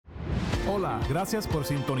Hola, gracias por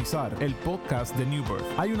sintonizar el podcast de New Birth.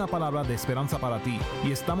 Hay una palabra de esperanza para ti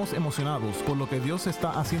y estamos emocionados por lo que Dios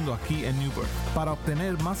está haciendo aquí en New Birth. Para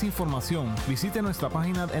obtener más información, visite nuestra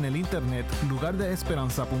página en el internet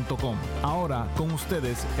lugardeesperanza.com. Ahora, con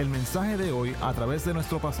ustedes, el mensaje de hoy a través de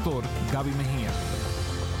nuestro pastor, Gaby Mejía.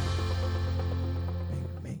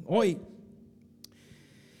 Hoy,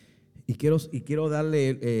 y quiero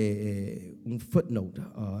darle un footnote.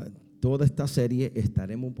 Toda esta serie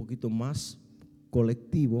estaremos un poquito más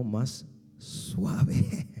colectivo, más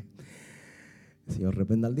suave. Señor,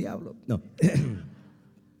 reprenda al diablo. No.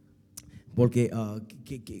 Porque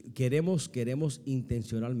queremos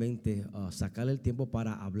intencionalmente sacar el tiempo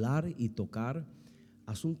para hablar y tocar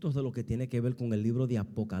asuntos de lo que tiene que ver con el libro de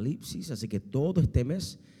Apocalipsis. Así que todo este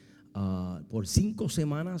mes, por 5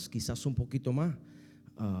 semanas, quizás un poquito más,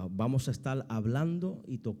 vamos a estar hablando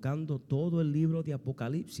y tocando todo el libro de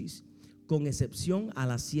Apocalipsis, con excepción a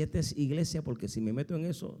las 7 iglesias, porque si me meto en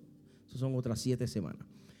eso son otras 7 semanas.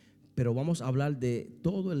 Pero vamos a hablar de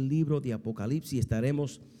todo el libro de Apocalipsis.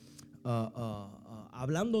 Estaremos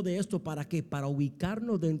hablando de esto para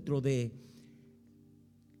ubicarnos dentro de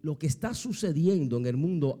lo que está sucediendo en el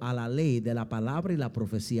mundo a la ley de la palabra y la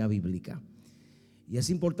profecía bíblica. Y es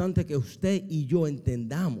importante que usted y yo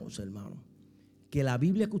entendamos, hermano, que la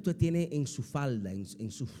Biblia que usted tiene en su falda,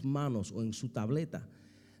 en sus manos o en su tableta,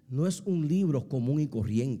 no es un libro común y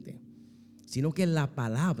corriente, sino que la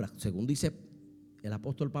palabra, según dice el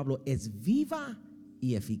apóstol Pablo, es viva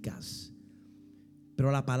y eficaz.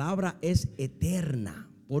 Pero la palabra es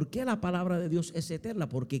eterna. ¿Por qué la palabra de Dios es eterna?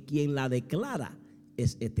 Porque quien la declara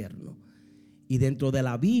es eterno. Y dentro de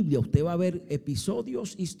la Biblia usted va a ver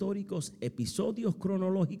episodios históricos, episodios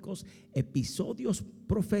cronológicos, episodios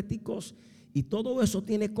proféticos, y todo eso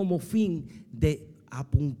tiene como fin de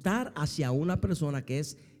apuntar hacia una persona que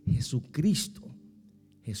es Jesucristo.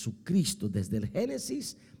 Jesucristo, desde el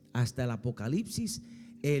Génesis hasta el Apocalipsis,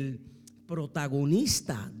 el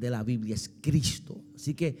protagonista de la Biblia es Cristo.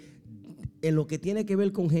 Así que en lo que tiene que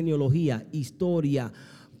ver con genealogía, historia,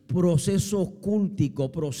 proceso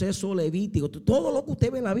cultico, proceso levítico, todo lo que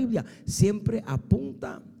usted ve en la Biblia siempre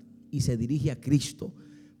apunta y se dirige a Cristo.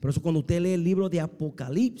 Por eso cuando usted lee el libro de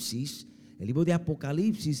Apocalipsis,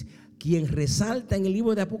 quien resalta en el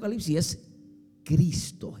libro de Apocalipsis es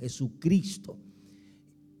Cristo, Jesucristo.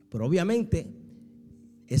 Pero obviamente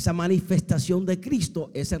esa manifestación de Cristo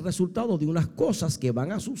es el resultado de unas cosas que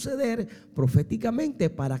van a suceder proféticamente,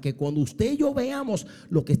 para que cuando usted y yo veamos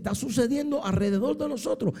lo que está sucediendo alrededor de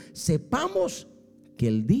nosotros, sepamos que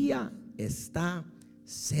el día está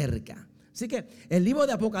cerca. Así que el libro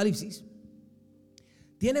de Apocalipsis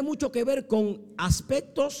tiene mucho que ver con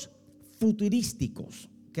aspectos futurísticos,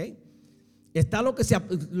 ¿okay? Está lo que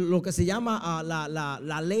se llama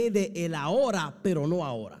la ley de el ahora, pero no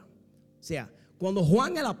ahora. O sea, cuando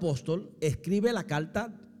Juan el apóstol escribe la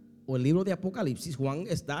carta o el libro de Apocalipsis, Juan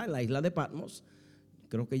está en la isla de Patmos.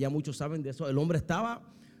 Creo que ya muchos saben de eso. El hombre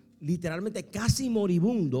estaba literalmente casi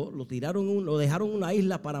moribundo. Lo dejaron en una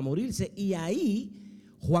isla para morirse. Y ahí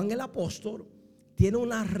Juan el apóstol tiene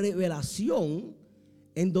una revelación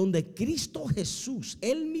en donde Cristo Jesús,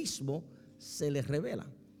 Él mismo, se le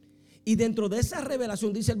revela. Y dentro de esa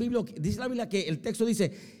revelación dice la Biblia que el texto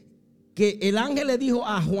dice que el ángel le dijo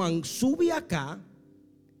a Juan: sube acá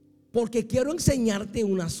porque quiero enseñarte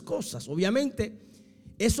unas cosas. Obviamente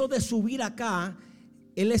eso de subir acá,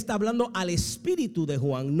 él está hablando al espíritu de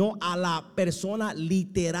Juan, no a la persona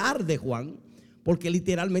literal de Juan, porque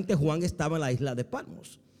literalmente Juan estaba en la isla de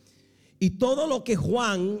Patmos. Y todo lo que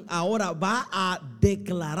Juan ahora va a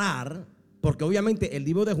declarar, porque obviamente el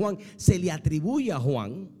libro de Juan se le atribuye a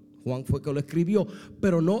Juan fue que lo escribió,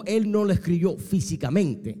 pero él no lo escribió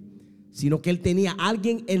físicamente, sino que él tenía a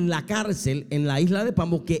alguien en la cárcel en la isla de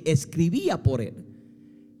Patmos que escribía por él.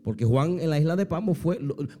 Porque Juan en la isla de Patmos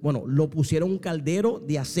lo pusieron un caldero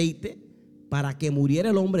de aceite para que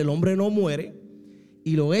muriera el hombre no muere,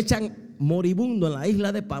 y lo echan moribundo en la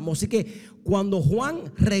isla de Patmos. Así que cuando Juan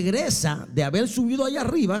regresa de haber subido allá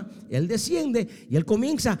arriba, él desciende y él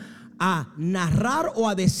comienza a narrar o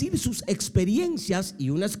a decir sus experiencias, y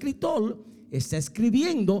un escritor está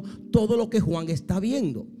escribiendo todo lo que Juan está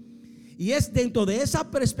viendo. Y es dentro de esa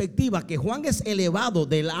perspectiva que Juan es elevado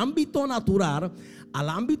del ámbito natural al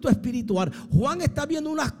ámbito espiritual. Juan está viendo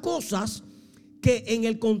unas cosas que en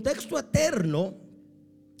el contexto eterno,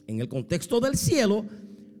 en el contexto del cielo,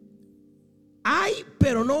 hay,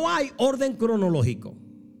 pero no hay orden cronológico.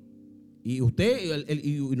 Y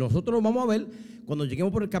y nosotros lo vamos a ver cuando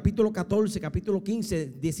lleguemos por el capítulo 14, capítulo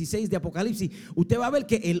 15, 16 de Apocalipsis. Usted va a ver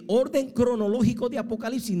que el orden cronológico de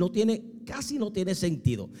Apocalipsis casi no tiene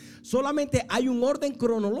sentido. Solamente hay un orden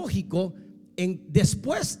cronológico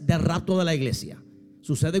después del rapto de la iglesia.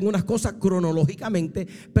 Suceden unas cosas cronológicamente,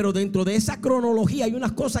 pero dentro de esa cronología hay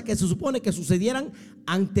unas cosas que se supone que sucedieran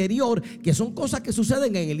anterior, que son cosas que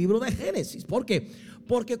suceden en el libro de Génesis. ¿Por qué?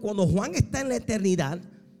 Porque cuando Juan está en la eternidad,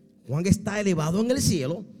 Juan está elevado en el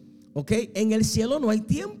cielo, ¿ok? En el cielo no hay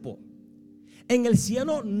tiempo. En el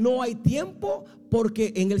cielo no hay tiempo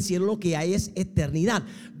porque en el cielo lo que hay es eternidad.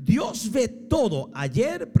 Dios ve todo,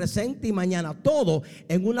 ayer, presente y mañana, todo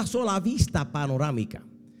en una sola vista panorámica.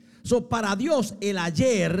 Para Dios el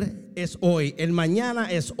ayer es hoy, el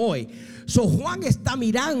mañana es hoy. Juan está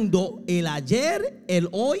mirando el ayer, el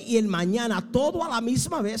hoy y el mañana todo a la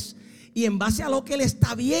misma vez. Y en base a lo que él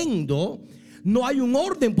está viendo, no hay un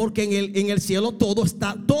orden, porque en el cielo todo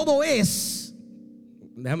es.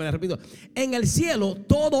 Déjame repito. En el cielo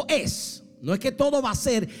todo es. No es que todo va a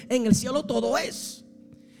ser, en el cielo todo es.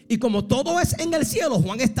 Y como todo es en el cielo,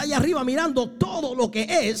 Juan está allá arriba mirando todo lo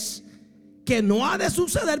que es, que no ha de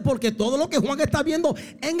suceder, porque todo lo que Juan está viendo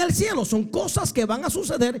en el cielo son cosas que van a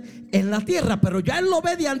suceder en la tierra, pero ya él lo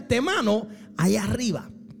ve de antemano allá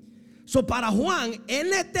arriba. Para Juan, en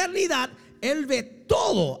la eternidad, él ve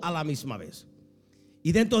todo a la misma vez.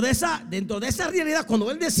 Y dentro de esa realidad, cuando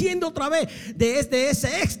él desciende otra vez de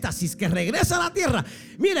ese éxtasis que regresa a la tierra,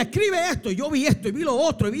 mira, escribe esto, yo vi esto y vi lo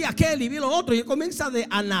otro, y vi aquel y vi lo otro, y él comienza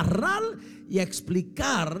a narrar y a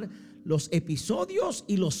explicar los episodios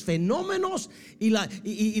y los fenómenos y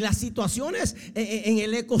las situaciones en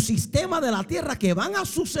el ecosistema de la tierra que van a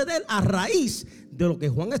suceder a raíz de lo que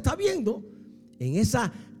Juan está viendo en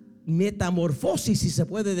esa metamorfosis, si se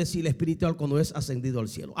puede decir, espiritual, cuando es ascendido al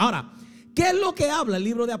cielo. Ahora, ¿qué es lo que habla el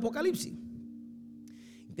libro de Apocalipsis?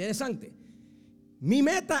 Interesante. Mi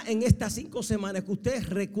meta en estas 5 semanas es que usted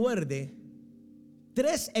recuerde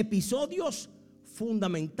 3 episodios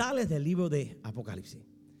fundamentales del libro de Apocalipsis.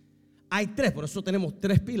 Hay 3, por eso tenemos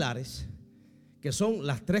 3 pilares, que son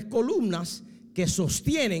las 3 columnas que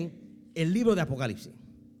sostienen el libro de Apocalipsis.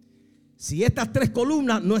 Si estas 3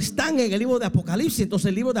 columnas no están en el libro de Apocalipsis, entonces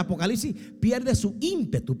el libro de Apocalipsis pierde su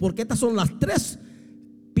ímpetu, porque estas son las 3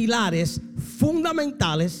 pilares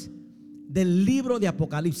fundamentales del libro de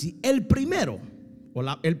Apocalipsis. El primer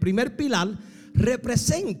pilar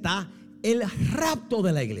representa el rapto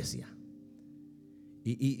de la iglesia.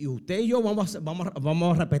 Y usted y yo vamos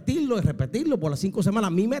a repetirlo y repetirlo por las 5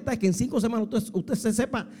 semanas. Mi meta es que en 5 semanas usted se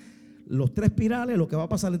sepa los 3 pilares, lo que va a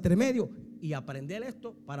pasar entre medio, y aprender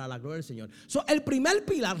esto para la gloria del Señor. El primer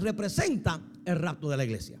pilar representa el rapto de la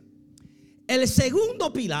iglesia. El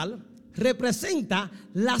segundo pilar representa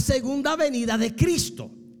la segunda venida de Cristo.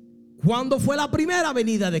 ¿Cuándo fue la primera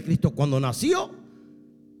venida de Cristo? Cuando nació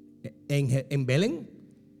en Belén.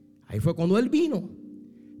 Ahí fue cuando Él vino.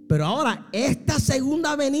 Pero ahora, esta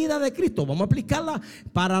segunda venida de Cristo, vamos a explicarla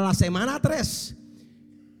para la semana 3.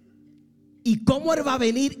 Y cómo Él va a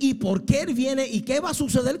venir y por qué Él viene y qué va a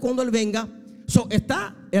suceder cuando Él venga.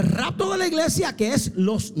 Está el rapto de la iglesia, que es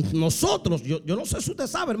nosotros. Yo no sé si usted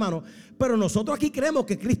sabe, hermano, pero nosotros aquí creemos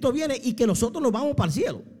que Cristo viene y que nosotros nos vamos para el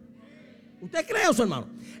cielo. ¿Usted cree eso, hermano?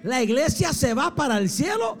 La iglesia se va para el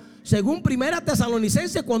cielo, según 1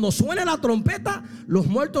 Tesalonicenses, cuando suene la trompeta, los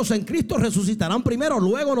muertos en Cristo resucitarán primero.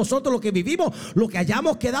 Luego nosotros, los que vivimos, los que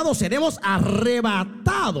hayamos quedado, seremos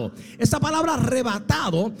arrebatados. Esa palabra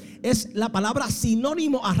arrebatado es la palabra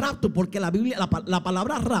sinónimo a rapto, porque la Biblia, la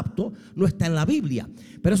palabra rapto no está en la Biblia.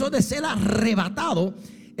 Pero eso de ser arrebatado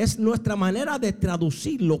es nuestra manera de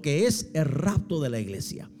traducir lo que es el rapto de la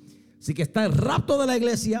iglesia. Así que está el rapto de la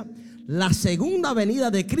iglesia, la segunda venida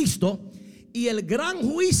de Cristo y el gran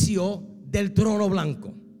juicio del trono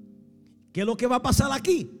blanco. ¿Qué es lo que va a pasar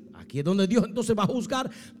aquí? Aquí es donde Dios entonces va a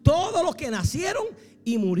juzgar todos los que nacieron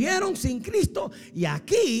y murieron sin Cristo, y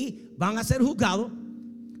aquí van a ser juzgados.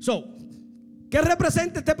 ¿Qué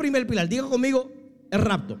representa este primer pilar? Diga conmigo, el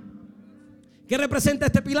rapto. ¿Qué representa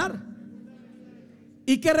este pilar?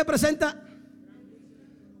 ¿Y qué representa?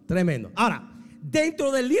 Tremendo. Ahora,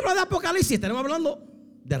 dentro del libro de Apocalipsis estaremos hablando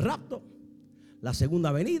del rapto, la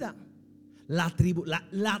segunda venida,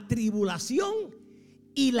 la tribulación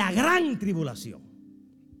y la gran tribulación.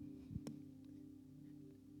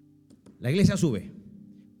 La iglesia sube.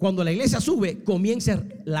 Cuando la iglesia sube, comienza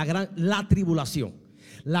la tribulación.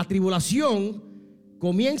 La tribulación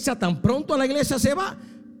comienza tan pronto la iglesia se va.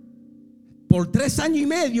 Por 3 años y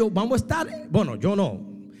medio vamos a estar,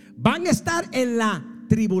 van a estar en la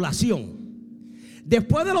tribulación.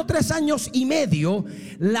 Después de los 3 años y medio,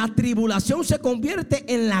 la tribulación se convierte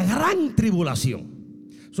en la gran tribulación.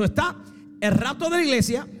 Eso está el rapto de la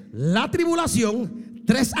iglesia, la tribulación,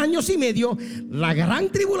 3 años y medio, la gran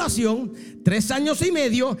tribulación, 3 años y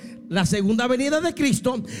medio, la segunda venida de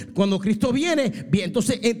Cristo. Cuando Cristo viene,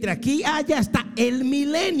 entonces entre aquí y allá está el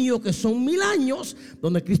milenio, que son 1000 años,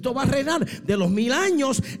 donde Cristo va a reinar. De los 1000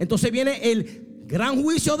 años, entonces viene el gran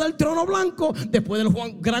juicio del trono blanco. Después del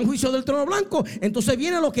gran juicio del trono blanco, entonces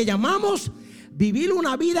viene lo que llamamos vivir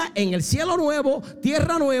una vida en el cielo nuevo,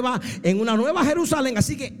 tierra nueva, en una nueva Jerusalén.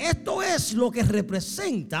 Así que esto es lo que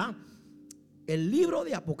representa el libro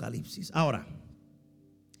de Apocalipsis. Ahora,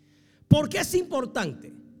 ¿por qué es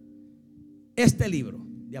importante este libro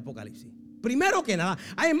de Apocalipsis? Primero que nada,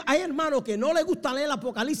 hay hermanos que no les gusta leer el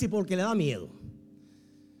Apocalipsis porque le da miedo.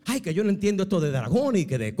 Ay, que yo no entiendo esto de dragón y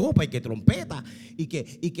que de copa y que trompeta y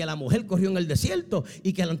que la mujer corrió en el desierto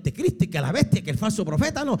y que el anticristo y que la bestia y que el falso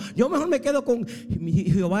profeta. No, yo mejor me quedo con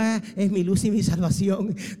Jehová es mi luz y mi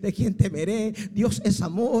salvación, de quien temeré, Dios es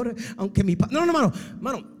amor, aunque mi no, hermano,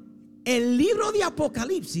 el libro de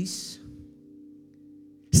Apocalipsis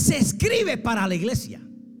se escribe para la iglesia.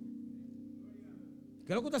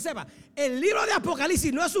 Quiero que usted sepa, el libro de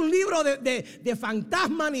Apocalipsis no es un libro de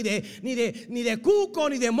fantasma, ni de cuco,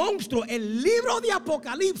 ni de monstruo. El libro de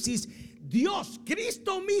Apocalipsis, Dios,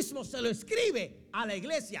 Cristo mismo se lo escribe a la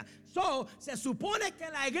iglesia. Se supone que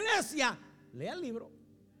la iglesia lea el libro,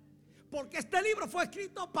 porque este libro fue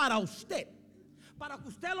escrito para usted, para que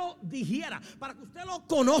usted lo digiera, para que usted lo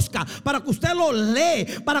conozca, para que usted lo lee,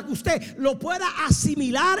 para que usted lo pueda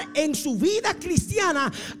asimilar en su vida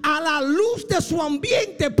cristiana a la luz de su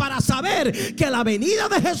ambiente, para saber que la venida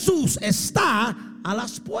de Jesús está a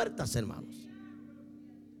las puertas, hermanos.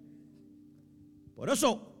 Por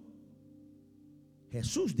eso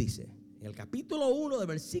Jesús dice en el capítulo 1 del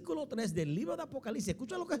versículo 3 del libro de Apocalipsis,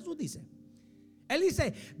 escucha lo que Jesús dice. Él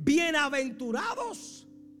dice: bienaventurados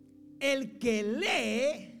el que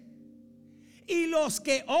lee y los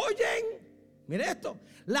que oyen, mire esto,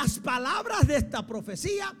 las palabras de esta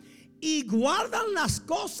profecía y guardan las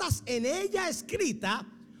cosas en ella escritas,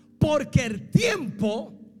 porque el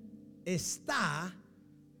tiempo está.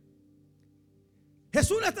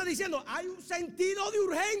 Jesús le está diciendo, hay un sentido de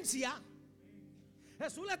urgencia.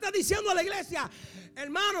 Jesús le está diciendo a la iglesia,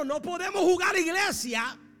 hermano, no podemos jugar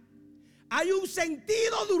iglesia. Hay un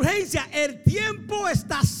sentido de urgencia. El tiempo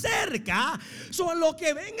está cerca. En lo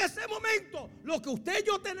que ven en ese momento, lo que usted y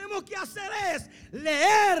yo tenemos que hacer es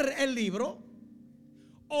leer el libro,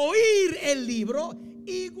 oír el libro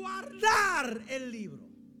y guardar el libro.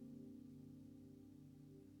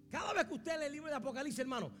 Cada vez que usted lee el libro de Apocalipsis,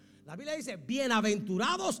 hermano, la Biblia dice: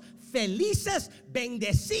 bienaventurados, felices,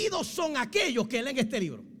 bendecidos son aquellos que leen este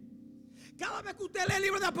libro. Cada vez que usted lee el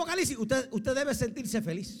libro de Apocalipsis, usted debe sentirse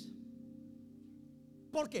feliz.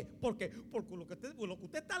 ¿Por qué? Porque lo que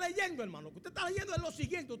usted está leyendo, hermano, lo que usted está leyendo es lo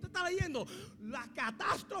siguiente. Usted está leyendo la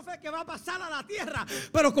catástrofe que va a pasar a la tierra.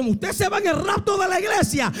 Pero como usted se va en el rapto de la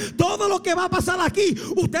iglesia, todo lo que va a pasar aquí,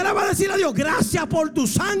 usted le va a decir a Dios: gracias por tu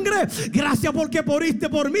sangre, gracias porque moriste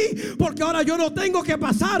por mí, porque ahora yo no tengo que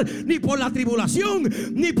pasar ni por la tribulación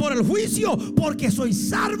ni por el juicio, porque soy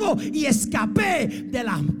salvo y escapé de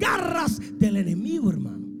las garras del enemigo,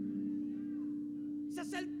 hermano.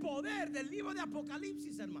 El poder del libro de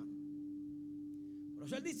Apocalipsis, hermano. Por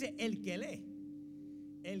eso él dice: el que lee,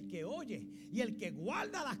 el que oye y el que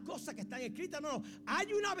guarda las cosas que están escritas. No,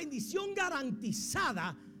 hay una bendición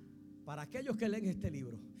garantizada para aquellos que leen este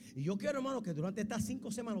libro. Y yo quiero, hermano, que durante estas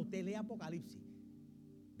 5 semanas usted lea Apocalipsis.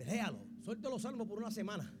 Léalo, suelte los salmos por una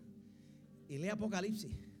semana y lea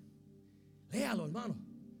Apocalipsis. Léalo, hermano.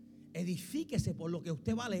 Edifíquese por lo que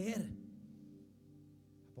usted va a leer.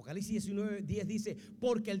 Apocalipsis 19:10 dice: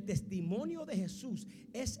 porque el testimonio de Jesús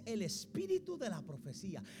es el espíritu de la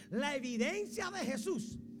profecía. La evidencia de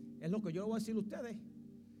Jesús es lo que yo le voy a decir a ustedes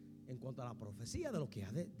en cuanto a la profecía de lo que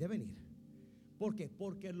ha de venir. ¿Por qué?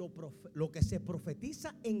 Porque lo que se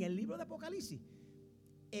profetiza en el libro de Apocalipsis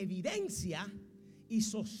evidencia y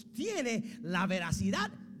sostiene la veracidad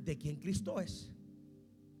de quien Cristo es.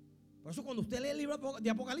 Por eso cuando usted lee el libro de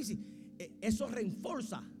Apocalipsis, eso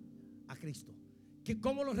refuerza a Cristo.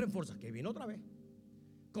 ¿Cómo lo refuerza? Que viene otra vez.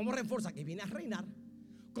 ¿Cómo refuerza? Que viene a reinar.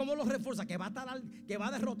 ¿Cómo lo refuerza? Que va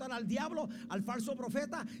a derrotar al diablo, al falso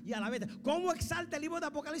profeta y a la bestia. ¿Cómo exalta el libro de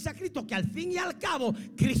Apocalipsis a Cristo? Que al fin y al cabo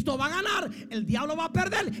Cristo va a ganar, el diablo va a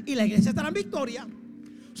perder y la iglesia estará en victoria.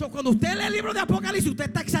 Cuando usted lee el libro de Apocalipsis, usted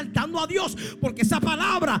está exaltando a Dios, porque esa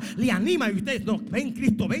palabra le anima. Y usted, no, ven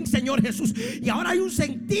Cristo, ven Señor Jesús. Y ahora hay un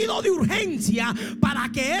sentido de urgencia para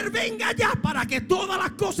que Él venga ya, para que todas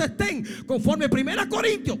las cosas estén conforme 1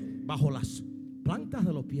 Corintios bajo las plantas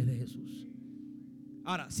de los pies de Jesús.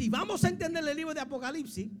 Ahora, si vamos a entender el libro de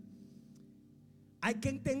Apocalipsis, hay que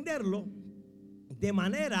entenderlo de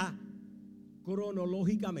manera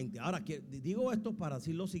cronológicamente. Ahora, que digo esto para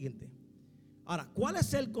decir lo siguiente. Ahora, ¿cuál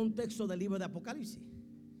es el contexto del libro de Apocalipsis?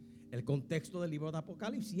 El contexto del libro de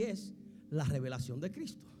Apocalipsis es la revelación de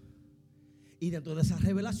Cristo. Y dentro de esa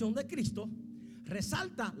revelación de Cristo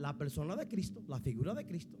resalta la persona de Cristo, la figura de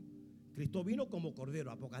Cristo. Cristo vino como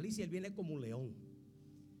cordero. Apocalipsis, Él viene como un león.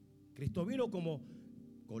 Cristo vino como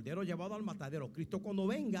cordero llevado al matadero. Cristo, cuando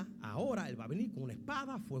venga, ahora Él va a venir con una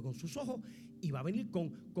espada, fuego en sus ojos, y va a venir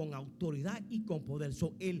con autoridad y con poder.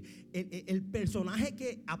 El personaje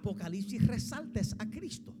que Apocalipsis resalta es a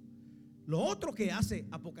Cristo. Lo otro que hace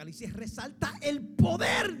Apocalipsis resalta el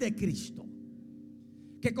poder de Cristo.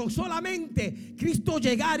 Que con solamente Cristo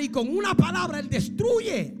llegar y con una palabra Él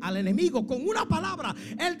destruye al enemigo. Con una palabra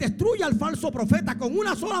Él destruye al falso profeta. Con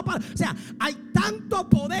una sola palabra. O sea, hay tanto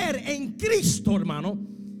poder en Cristo, hermano,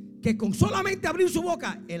 que con solamente abrir su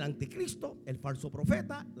boca, el anticristo, el falso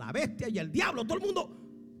profeta, la bestia y el diablo, todo el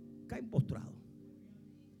mundo cae postrado.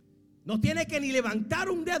 No tiene que ni levantar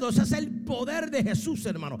un dedo. Ese es el poder de Jesús,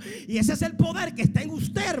 hermano. Y ese es el poder que está en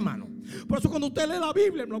usted, hermano. Por eso cuando usted lee la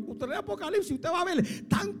Biblia, cuando usted lee Apocalipsis, usted va a ver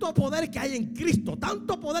tanto poder que hay en Cristo,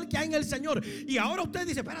 tanto poder que hay en el Señor. Y ahora usted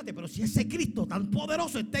dice, espérate, pero si ese Cristo tan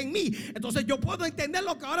poderoso está en mí, entonces yo puedo entender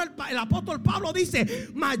lo que ahora el apóstol Pablo dice: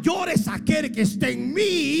 mayor es aquel que está en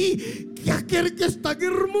mí que aquel que está en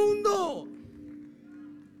el mundo.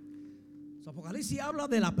 Apocalipsis habla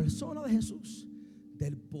de la persona de Jesús,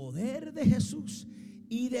 del poder de Jesús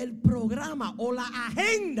y del programa o la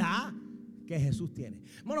agenda que Jesús tiene.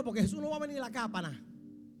 Bueno, porque Jesús no va a venir acá para nada.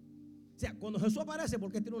 O sea, cuando Jesús aparece,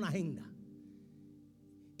 porque tiene una agenda.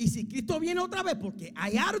 Y si Cristo viene otra vez, porque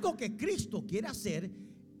hay algo que Cristo quiere hacer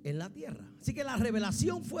en la tierra. Así que la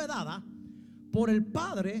revelación fue dada por el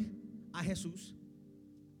Padre a Jesús.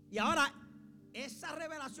 Y ahora esa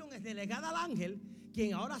revelación es delegada al ángel,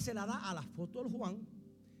 quien ahora se la da al apóstol Juan.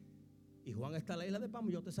 Y Juan está en la isla de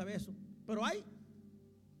Patmos, yo te sabe eso. Pero hay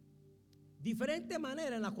diferentes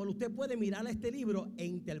maneras en las cuales usted puede mirar este libro e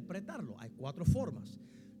interpretarlo. Hay 4 formas.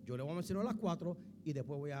 Yo le voy a mencionar las 4 y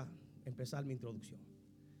después voy a empezar mi introducción.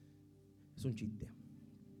 Es un chiste.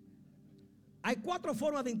 Hay 4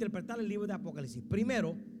 formas de interpretar el libro de Apocalipsis.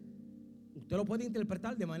 Primero, usted lo puede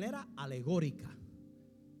interpretar de manera alegórica.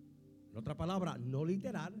 En otra palabra, no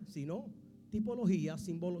literal, sino tipología,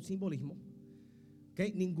 simbolismo.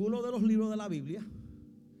 Okay. Ninguno de los libros de la Biblia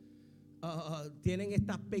tienen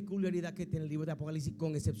esta peculiaridad que tiene el libro de Apocalipsis,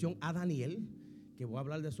 con excepción a Daniel, que voy a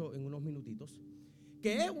hablar de eso en unos minutitos.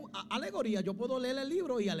 Que es alegoría. Yo puedo leer el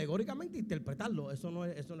libro y alegóricamente interpretarlo. Eso no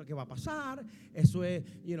es que va a pasar. Eso es,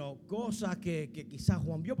 cosas que quizás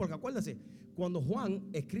Juan vio. Porque acuérdese, cuando Juan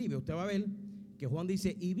escribe, usted va a ver que Juan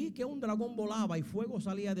dice: y vi que un dragón volaba y fuego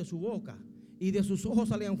salía de su boca y de sus ojos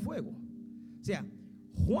salían fuego. O sea,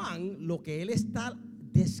 Juan, lo que él está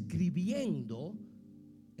describiendo,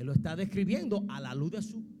 él lo está describiendo a la luz de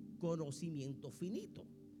su conocimiento finito.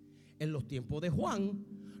 En los tiempos de Juan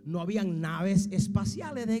no habían naves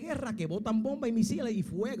espaciales de guerra que botan bombas y misiles y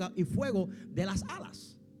fuego de las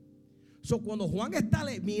alas. Cuando Juan está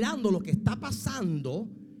mirando lo que está pasando,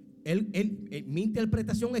 mi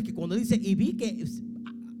interpretación es que cuando dice: y vi que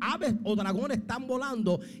aves o dragones están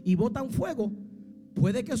volando y botan fuego,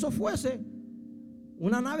 puede que eso fuese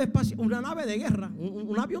una nave de guerra,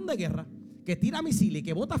 un avión de guerra que tira misiles y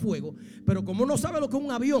que bota fuego. Pero como no sabe lo que es un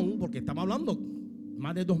avión, porque estamos hablando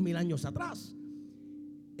más de 2000 años atrás,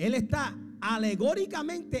 él está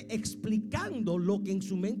alegóricamente explicando lo que en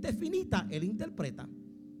su mente finita él interpreta.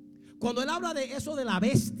 Cuando él habla de eso de la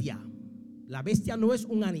bestia no es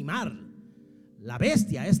un animal. La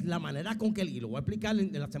bestia es la manera con que él, y lo voy a explicar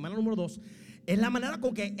en la semana número 2, es la manera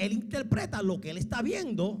con que él interpreta lo que él está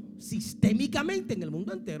viendo sistémicamente en el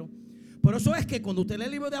mundo entero. Por eso es que cuando usted lee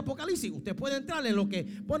el libro de Apocalipsis, usted puede entrar en lo que,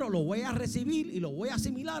 lo voy a recibir y lo voy a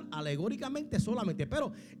asimilar alegóricamente solamente.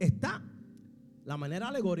 Pero está la manera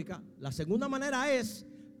alegórica. La segunda manera es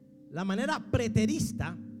la manera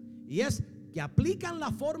preterista, y es que aplican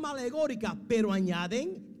la forma alegórica, pero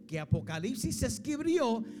añaden que Apocalipsis se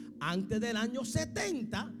escribió antes del año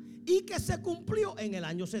 70 y que se cumplió en el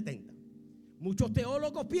año 70. Muchos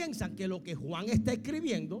teólogos piensan que lo que Juan está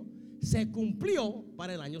escribiendo se cumplió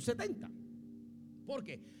para el año 70. ¿Por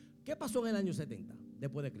qué? ¿Qué pasó en el año 70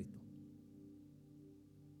 después de Cristo?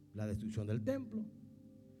 La destrucción del templo.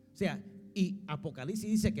 O sea, y Apocalipsis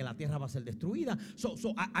dice que la tierra va a ser destruida.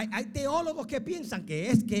 Hay teólogos que piensan que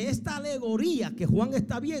esta alegoría que Juan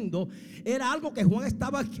está viendo era algo que Juan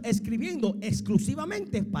estaba escribiendo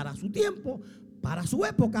exclusivamente para su tiempo, para su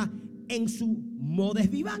época, en su modus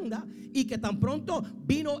vivendi, y que tan pronto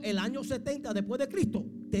vino el año 70 después de Cristo,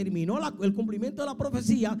 terminó el cumplimiento de la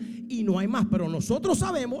profecía y no hay más. Pero nosotros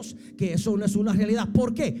sabemos que eso no es una realidad.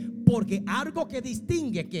 ¿Por qué? Porque algo que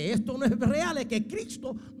distingue que esto no es real es que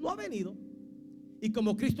Cristo no ha venido. Y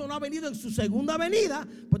como Cristo no ha venido en su segunda venida,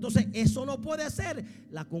 pues entonces eso no puede ser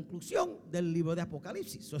la conclusión del libro de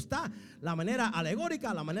Apocalipsis. Eso está la manera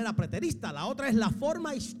alegórica, la manera preterista. La otra es la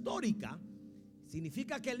forma histórica.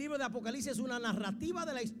 Significa que el libro de Apocalipsis es una narrativa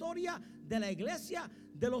de la historia de la iglesia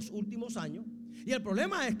de los últimos años. Y el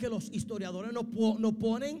problema es que los historiadores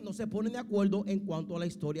no se ponen de acuerdo en cuanto a la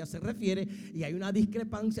historia se refiere. Y hay una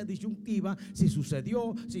discrepancia disyuntiva: si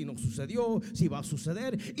sucedió, si no sucedió, si va a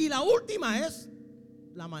suceder. Y la última es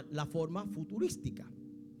la forma futurística,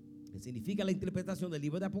 que significa la interpretación del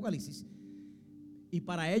libro de Apocalipsis. Y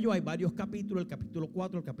para ello hay varios capítulos, el capítulo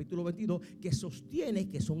 4, el capítulo 22, que sostiene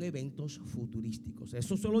que son eventos futurísticos.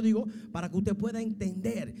 Eso se lo digo para que usted pueda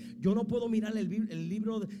entender. Yo no puedo mirar el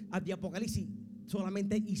libro de Apocalipsis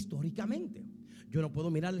solamente históricamente. Yo no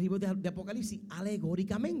puedo mirar el libro de Apocalipsis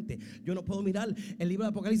alegóricamente. Yo no puedo mirar el libro de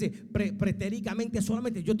Apocalipsis pretéricamente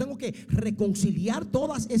solamente. Yo tengo que reconciliar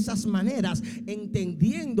todas esas maneras,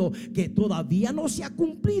 entendiendo que todavía no se ha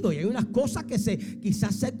cumplido. Y hay unas cosas que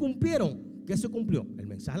quizás se cumplieron. ¿Qué se cumplió? El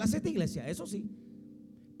mensaje de la 7 iglesia, eso sí.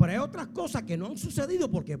 Pero hay otras cosas que no han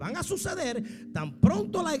sucedido, porque van a suceder tan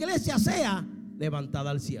pronto la iglesia sea levantada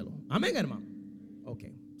al cielo. Amén, hermano. Ok,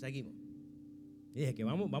 seguimos. Dije que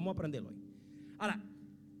vamos a aprenderlo hoy. Ahora,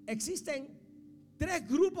 existen 3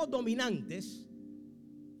 grupos dominantes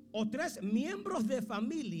o 3 miembros de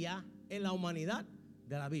familia en la humanidad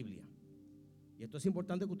de la Biblia. Y esto es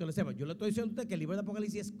importante que usted lo sepa. Yo le estoy diciendo a usted que el libro de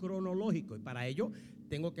Apocalipsis es cronológico, y para ello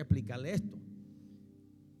tengo que explicarle esto.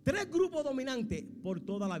 3 grupos dominantes por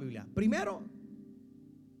toda la Biblia. Primero,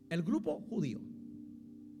 el grupo judío.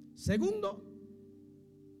 Segundo,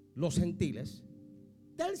 los gentiles.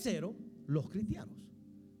 Tercero, los cristianos.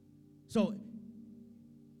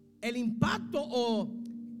 El impacto o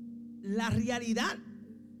la realidad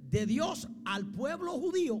de Dios al pueblo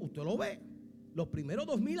judío, usted lo ve, los primeros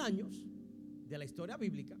 2000 años de la historia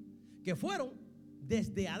bíblica, que fueron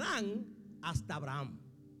desde Adán hasta Abraham.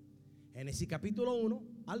 Génesis capítulo 1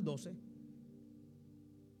 al 12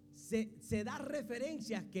 se da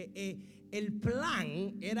referencia que el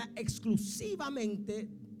plan era exclusivamente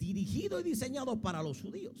dirigido y diseñado para los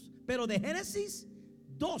judíos. Pero de Génesis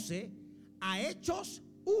 12 a Hechos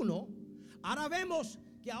 1, ahora vemos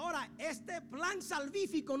que ahora este plan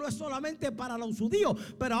salvífico no es solamente para los judíos,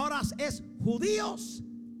 pero ahora es judíos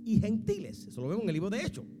y gentiles. Eso lo vemos en el libro de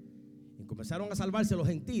Hechos. Y comenzaron a salvarse los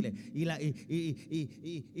gentiles y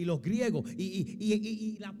los griegos.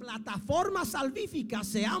 Y la plataforma salvífica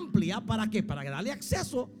se amplia. ¿Para qué? Para darle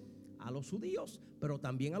acceso a los judíos, pero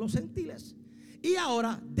también a los gentiles. Y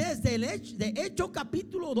ahora, desde de Hechos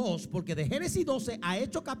capítulo 2, porque de Génesis 12 a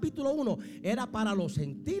Hechos capítulo 1 era para los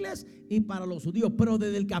gentiles y para los judíos. Pero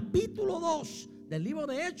desde el capítulo 2 del libro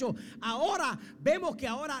de Hechos, ahora vemos que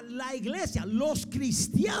ahora la iglesia, los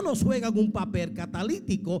cristianos juegan un papel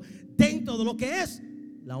catalítico dentro de lo que es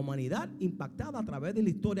la humanidad impactada a través de la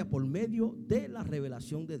historia por medio de la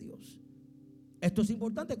revelación de Dios. Esto es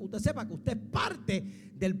importante que usted sepa que usted es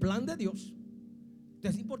parte del plan de Dios.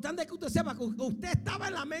 Es importante que usted sepa que usted estaba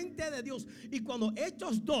en la mente de Dios. Y cuando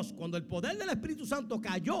Hechos 2, cuando el poder del Espíritu Santo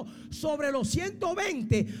cayó sobre los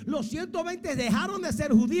 120 dejaron de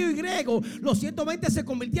ser judíos y griegos. Los 120 se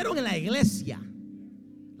convirtieron en la iglesia.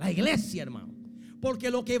 La iglesia, hermano. Porque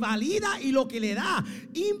lo que valida y lo que le da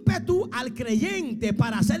ímpetu al creyente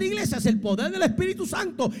para hacer iglesia es el poder del Espíritu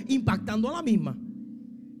Santo impactando a la misma.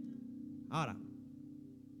 Ahora,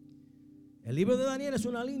 el libro de Daniel es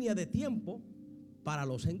una línea de tiempo para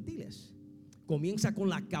los gentiles. Comienza con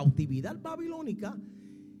la cautividad babilónica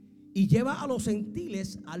y lleva a los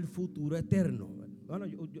gentiles al futuro eterno. Bueno,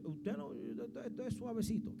 usted no, esto es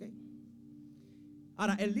suavecito, ¿ok?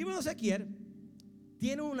 Ahora, el libro de Ezequiel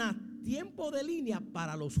tiene un tiempo de línea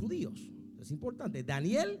para los judíos. Es importante.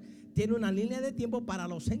 Daniel tiene una línea de tiempo para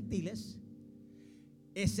los gentiles.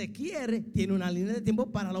 Ezequiel tiene una línea de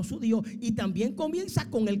tiempo para los judíos, y también comienza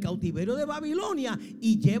con el cautiverio de Babilonia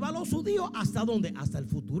y lleva a los judíos hasta ¿dónde? Hasta el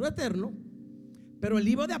futuro eterno. Pero el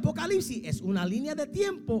libro de Apocalipsis es una línea de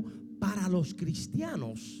tiempo para los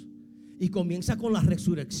cristianos y comienza con la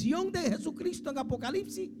resurrección de Jesucristo en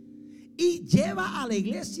Apocalipsis y lleva a la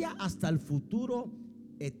iglesia hasta el futuro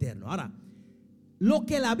eterno. Ahora, lo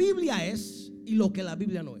que la Biblia es y lo que la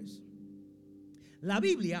Biblia no es. La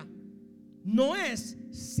Biblia no es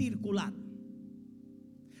circular.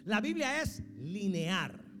 La Biblia es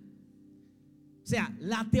lineal. O sea,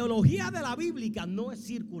 la teología de la Biblia no es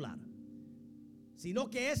circular.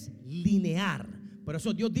 sino que es lineal. Por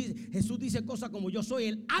eso Jesús dice cosas como: yo soy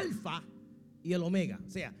el alfa y el omega. O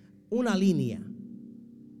sea, una línea.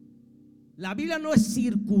 La Biblia no es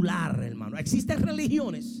circular, hermano. Existen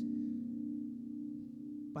religiones,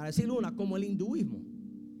 para decir una, como el hinduismo,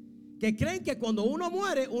 que creen que cuando uno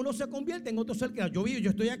muere, uno se convierte en otro ser creado. Yo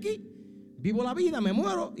estoy aquí, vivo la vida, me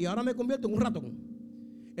muero y ahora me convierto en un ratón.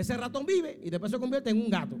 Ese ratón vive y después se convierte en un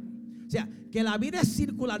gato. O sea, que la vida es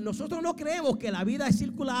circular. Nosotros no creemos que la vida es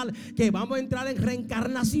circular, que vamos a entrar en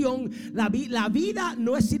reencarnación. La vida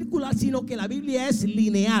no es circular, sino que la Biblia es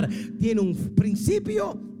lineal. Tiene un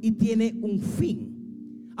principio y tiene un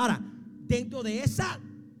fin. Ahora, dentro de esa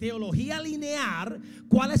teología lineal,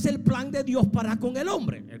 ¿cuál es el plan de Dios para con el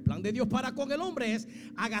hombre? El plan de Dios para con el hombre es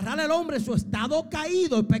agarrar al hombre en su estado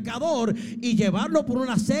caído, el pecador, y llevarlo por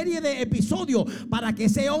una serie de episodios para que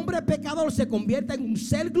ese hombre pecador se convierta en un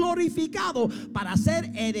ser glorificado para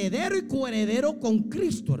ser heredero y coheredero con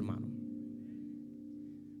Cristo, hermano.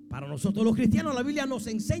 Para nosotros los cristianos, la Biblia nos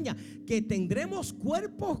enseña que tendremos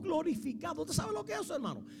cuerpos glorificados. ¿Usted sabe lo que es eso,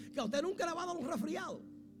 hermano? Que a usted nunca le va a dar un resfriado,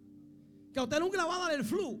 que a usted nunca le va a dar el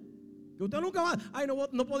flu, que usted nunca va a,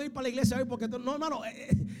 no puedo ir para la iglesia hoy porque no, hermano,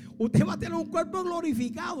 usted va a tener un cuerpo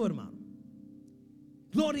glorificado, hermano.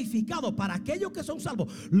 Glorificado para aquellos que son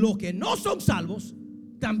salvos. Los que no son salvos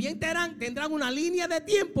también tendrán una línea de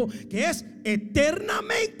tiempo que es: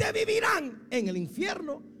 eternamente vivirán en el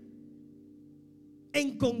infierno,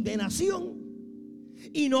 en condenación,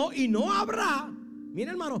 y no habrá,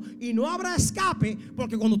 mira, hermano, y no habrá escape,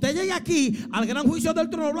 porque cuando usted llegue aquí al gran juicio del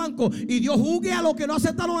trono blanco y Dios juzgue a los que no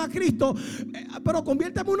aceptaron a Cristo, pero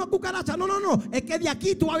conviérteme en una cucaracha. No, es que de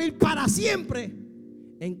aquí tú vas a vivir para siempre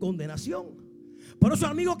en condenación. Por eso,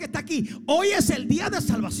 amigo que está aquí, hoy es el día de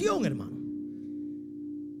salvación, hermano.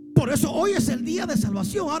 Por eso hoy es el día de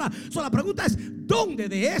salvación. Ahora, la pregunta es: ¿dónde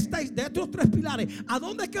de estos tres pilares, a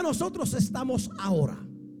dónde es que nosotros estamos ahora?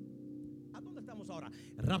 ¿A dónde estamos ahora?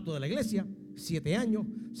 El rapto de la iglesia, 7 años,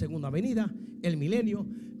 segunda venida, el milenio,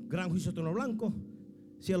 gran juicio de trono blanco,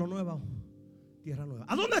 cielo nuevo, tierra nueva.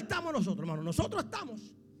 ¿A dónde estamos nosotros, hermano? Nosotros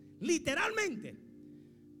estamos literalmente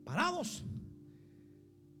parados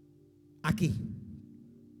aquí,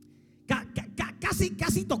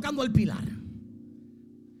 casi tocando el pilar.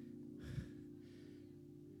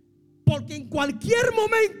 Porque en cualquier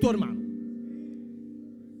momento, hermano,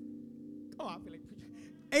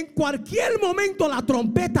 en cualquier momento la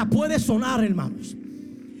trompeta puede sonar, hermanos.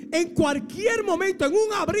 En cualquier momento, en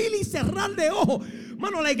un abrir y cerrar de ojos,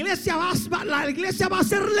 hermano, la iglesia va a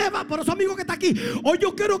ser leva. Por eso, amigo que está aquí, hoy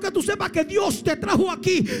yo quiero que tú sepas que Dios te trajo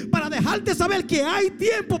aquí para dejarte saber que hay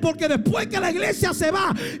tiempo, porque después que la iglesia se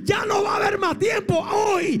va, ya no va a haber más tiempo.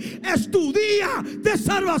 Hoy es tu día de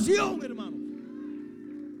salvación, hermano.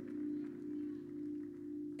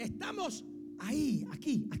 Estamos ahí,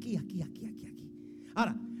 aquí.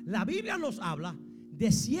 Ahora, la Biblia nos habla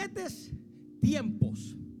de 7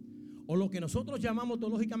 tiempos, o lo que nosotros llamamos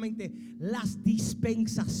teológicamente las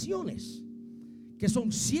dispensaciones, que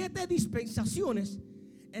son 7 dispensaciones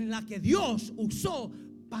en las que Dios usó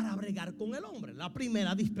para bregar con el hombre. La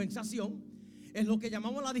primera dispensación es lo que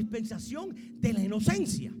llamamos la dispensación de la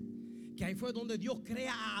inocencia, que ahí fue donde Dios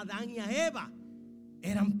crea a Adán y a Eva.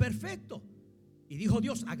 Eran perfectos. Y dijo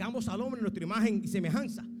Dios: hagamos al hombre en nuestra imagen y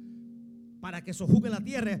semejanza, para que sojuzgue la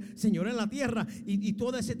tierra, señoree en la tierra, y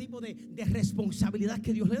todo ese tipo de responsabilidad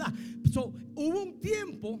que Dios le da. Hubo un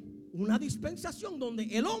tiempo, una dispensación donde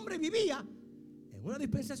el hombre vivía en una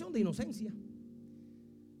dispensación de inocencia,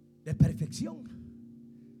 de perfección,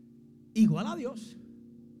 igual a Dios.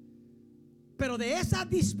 Pero de esa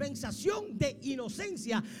dispensación de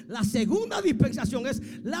inocencia, la segunda dispensación es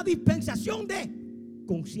la dispensación de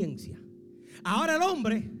conciencia. Ahora el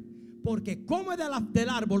hombre, porque come del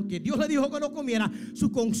árbol que Dios le dijo que no comiera,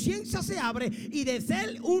 su conciencia se abre, y de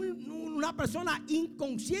ser una persona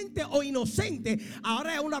inconsciente o inocente,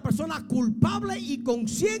 ahora es una persona culpable y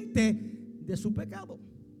consciente de su pecado.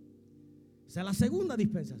 Esa es la segunda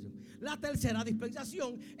dispensación. La tercera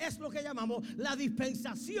dispensación es lo que llamamos la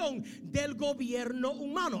dispensación del gobierno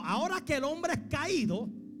humano. Ahora que el hombre es caído,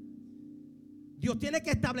 Dios tiene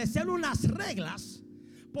que establecer unas reglas,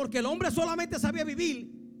 porque el hombre solamente sabía vivir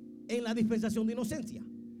en la dispensación de inocencia.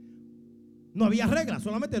 No había reglas,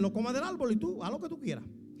 solamente no comas del árbol y tú haz lo que tú quieras.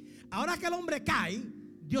 Ahora que el hombre cae,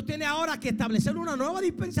 Dios tiene ahora que establecer una nueva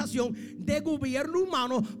dispensación de gobierno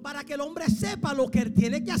humano para que el hombre sepa lo que él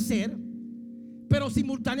tiene que hacer. Pero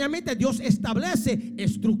simultáneamente Dios establece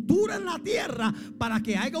estructura en la tierra para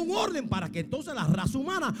que haya un orden, para que entonces la raza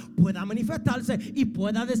humana pueda manifestarse y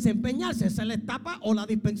pueda desempeñarse. Esa es la etapa o la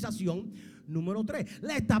dispensación número 3.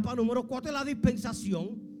 La etapa número 4 es la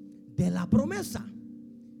dispensación de la promesa.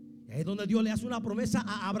 Es donde Dios le hace una promesa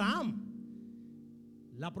a Abraham.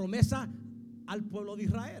 La promesa al pueblo de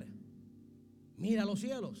Israel. Mira los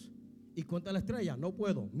cielos y cuenta la estrella. No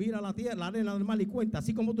puedo. Mira la tierra, la arena del mar y cuenta.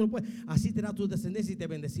 Así como tú no puedes, así será tu descendencia y te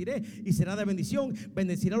bendeciré y será de bendición.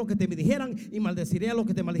 Bendeciré a los que te bendijeran y maldeciré a los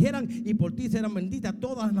que te maldijeran, y por ti serán benditas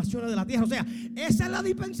todas las naciones de la tierra. O sea, esa es la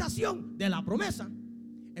dispensación de la promesa,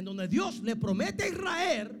 en donde Dios le promete a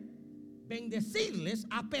Israel bendecirles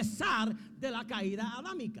a pesar de la caída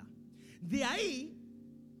adámica. De ahí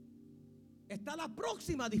está la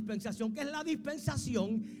próxima dispensación, que es la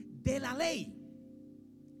dispensación de la ley.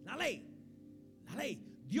 La ley.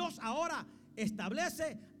 Dios ahora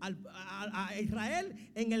establece a Israel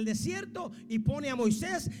en el desierto y pone a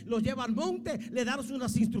Moisés, lo lleva al monte, le da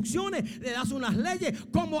unas instrucciones, le da unas leyes,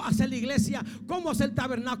 cómo hacer la iglesia, cómo hacer el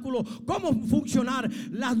tabernáculo, cómo funcionar,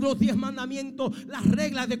 los 10 mandamientos, las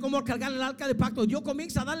reglas de cómo cargar el arca de pacto. Dios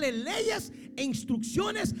comienza a darle leyes e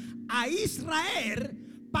instrucciones a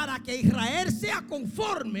Israel para que Israel sea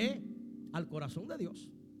conforme al corazón de Dios.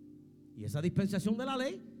 Y esa dispensación de la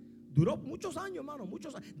ley duró muchos años, hermano,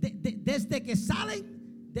 muchos años. Desde que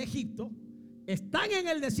salen de Egipto, están en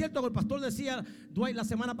el desierto, como el pastor decía, Dwight, la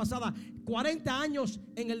semana pasada, 40 años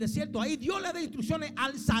en el desierto. Ahí Dios les da instrucciones.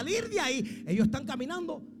 Al salir de ahí, ellos están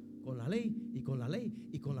caminando con la ley y con la ley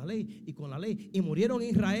y con la ley y con la ley, y murieron en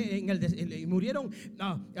Israel, murieron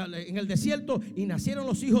en el desierto, y nacieron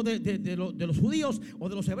los hijos de los judíos o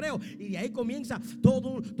de los hebreos, y de ahí comienza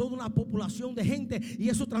toda una población de gente, y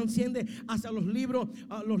eso trasciende hacia los libros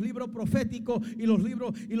proféticos y los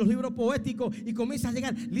libros poéticos, y comienza a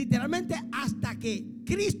llegar literalmente hasta que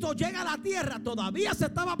Cristo llega a la tierra. Todavía se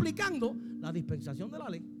estaba aplicando la dispensación de la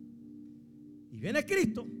ley, y viene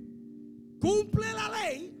Cristo, cumple la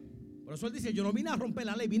ley. Por eso él dice: yo no vine a romper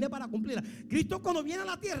la ley, vine para cumplirla. Cristo, cuando viene a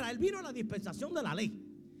la tierra, él vino a la dispensación de la ley.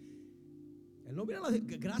 Él no vino a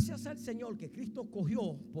gracias al Señor que Cristo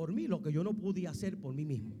cogió por mí lo que yo no podía hacer por mí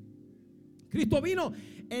mismo. Cristo vino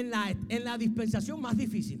en la dispensación más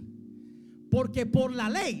difícil, porque por la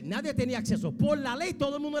ley nadie tenía acceso. Por la ley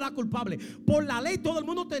todo el mundo era culpable. Por la ley todo el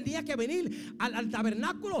mundo tenía que venir al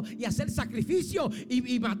tabernáculo y hacer sacrificio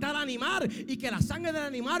y matar al animal, y que la sangre del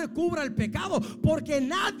animal cubra el pecado, porque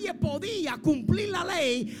nadie podía cumplir la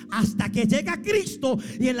ley hasta que llega Cristo,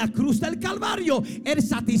 y en la cruz del Calvario Él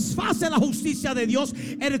satisface la justicia de Dios.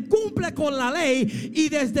 Él cumple con la ley, y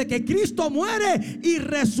desde que Cristo muere y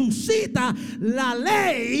resucita, la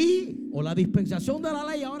ley o la dispensación de la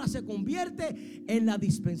ley ahora se convierte en la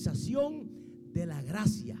dispensación de la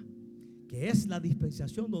gracia, que es la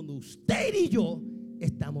dispensación donde usted y yo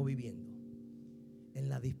estamos viviendo, en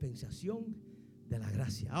la dispensación de la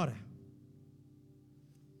gracia. Ahora,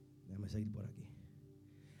 déjame seguir por aquí.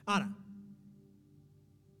 Ahora,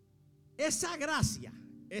 esa gracia,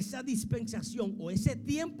 esa dispensación o ese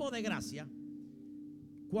tiempo de gracia,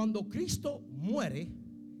 cuando Cristo muere,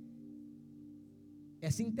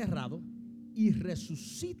 es enterrado y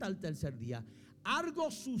resucita al tercer día, algo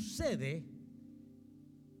sucede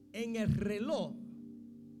en el reloj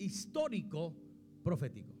histórico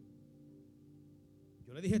profético.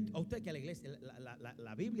 Yo le dije a usted que a la iglesia,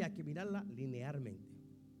 la Biblia hay que mirarla linealmente.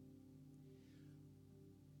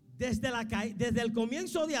 Desde el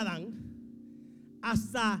comienzo de Adán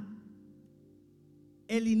hasta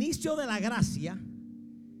el inicio de la gracia,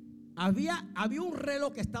 había un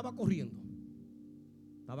reloj que estaba corriendo.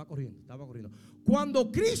 Estaba corriendo. Cuando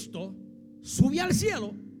Cristo subió al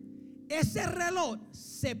cielo, ese reloj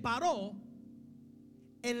se paró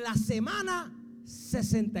en la semana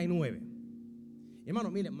 69. Hermano,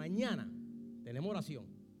 miren, mañana tenemos oración.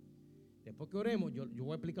 Después que oremos, yo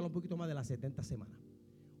voy a explicar un poquito más de las 70 semanas.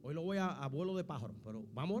 Hoy lo voy a vuelo de pájaro, pero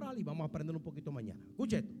vamos a orar y vamos a aprender un poquito mañana.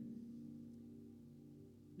 Escuche esto.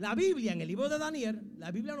 La Biblia, en el libro de Daniel, la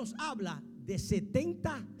Biblia nos habla de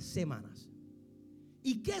 70 semanas.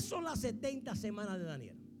 ¿Y qué son las 70 semanas de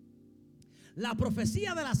Daniel? La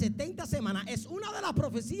profecía de las 70 semanas es una de las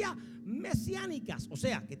profecías mesiánicas, o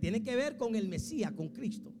sea, que tiene que ver con el Mesías, con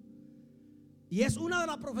Cristo. Y es una de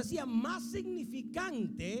las profecías más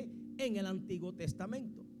significantes en el Antiguo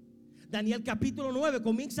Testamento. Daniel capítulo 9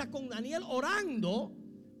 comienza con Daniel orando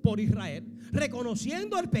por Israel,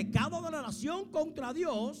 reconociendo el pecado de la nación contra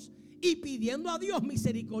Dios y pidiendo a Dios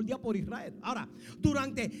misericordia por Israel. Ahora,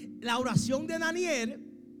 durante la oración de Daniel,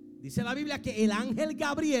 dice la Biblia que el ángel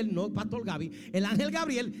Gabriel, no Pastor Gaby, el ángel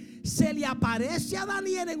Gabriel se le aparece a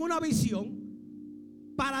Daniel en una visión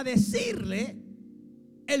para decirle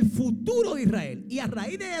el futuro de Israel. Y a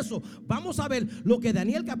raíz de eso vamos a ver lo que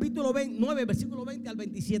Daniel capítulo 9 versículo 20 al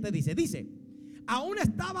 27 dice. Aún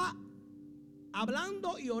estaba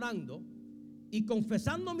hablando y orando, y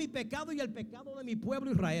confesando mi pecado y el pecado de mi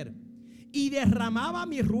pueblo Israel, y derramaba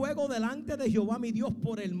mi ruego delante de Jehová mi Dios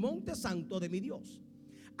por el monte santo de mi Dios.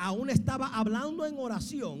 Aún estaba hablando en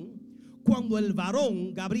oración cuando el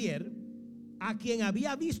varón Gabriel, a quien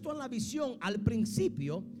había visto en la visión al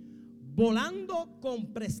principio, volando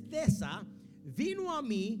con presteza, vino a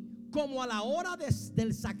mí como a la hora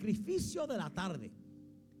del sacrificio de la tarde,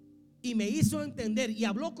 y me hizo entender y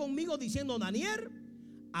habló conmigo diciendo: Daniel,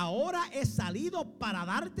 ahora he salido para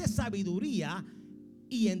darte sabiduría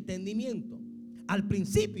y entendimiento. Al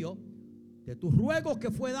principio de tus ruegos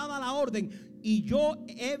que fue dada la orden, y yo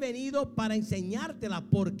he venido para enseñártela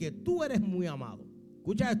porque tú eres muy amado.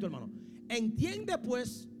 Escucha esto, hermano. Entiende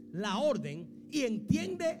pues la orden y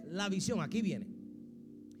entiende la visión. Aquí viene.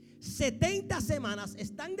 70 semanas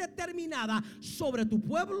están determinadas sobre tu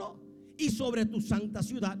pueblo y sobre tu santa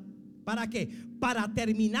ciudad. ¿Para qué? Para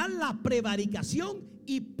terminar la prevaricación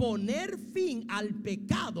y poner fin al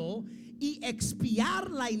pecado y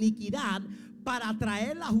expiar la iniquidad, para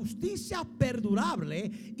traer la justicia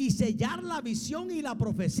perdurable y sellar la visión y la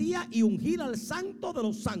profecía y ungir al santo de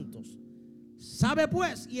los santos. Sabe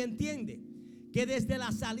pues y entiende que desde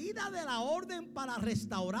la salida de la orden para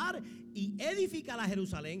restaurar y edificar a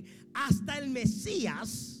Jerusalén hasta el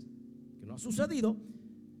Mesías, que no ha sucedido,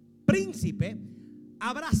 príncipe,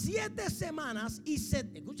 habrá 7 semanas y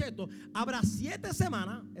escucha esto, habrá 7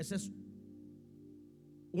 semanas, esa es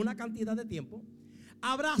una cantidad de tiempo.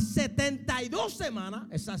 Habrá 72 semanas,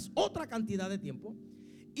 esa es otra cantidad de tiempo,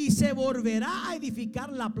 y se volverá a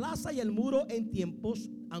edificar la plaza y el muro en tiempos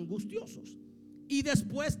angustiosos. Y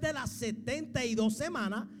después de las 72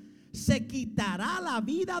 semanas se quitará la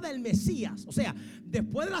vida del Mesías. O sea,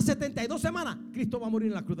 después de las 72 semanas, Cristo va a morir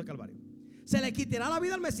en la cruz del Calvario. Se le quitará la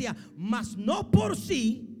vida al Mesías, mas no por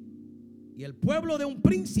sí. Y el pueblo de un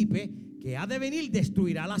príncipe que ha de venir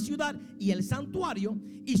destruirá la ciudad y el santuario,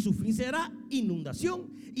 y su fin será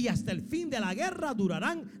inundación, y hasta el fin de la guerra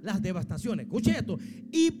durarán las devastaciones. Escuche esto.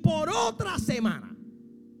 Y por otra semana,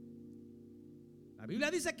 la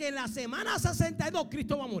Biblia dice que en la semana 62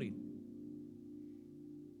 Cristo va a morir.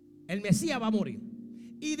 El Mesías va a morir.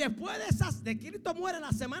 Y después de Cristo muere en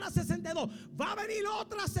la semana 62, va a venir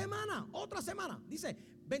otra semana, dice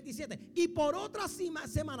 27. Y por otra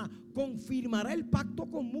semana confirmará el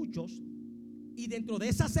pacto con muchos. Y dentro de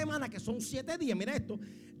esa semana, que son 7 días, mira esto,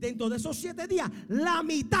 dentro de esos 7 días, la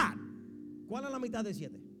mitad. ¿Cuál es la mitad de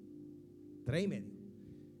 7?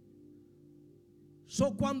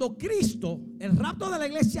 3,5. Cuando Cristo, el rapto de la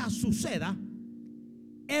iglesia suceda,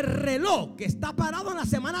 el reloj que está parado en la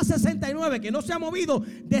semana 69, que no se ha movido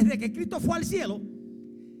desde que Cristo fue al cielo,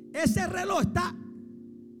 ese reloj está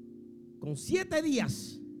con 7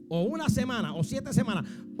 días o una semana o 7 semanas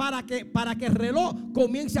para que el reloj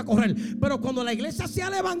comience a correr. Pero cuando la iglesia sea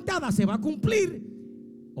levantada, se va a cumplir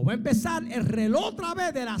o va a empezar el reloj otra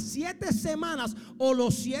vez de las 7 semanas o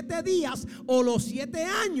los 7 días o los 7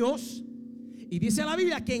 años. Y dice la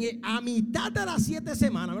Biblia que a mitad de las 7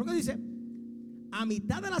 semanas, ¿ves lo que dice? A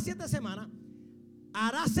mitad de las 7 semanas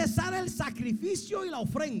hará cesar el sacrificio y la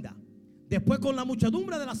ofrenda. Después, con la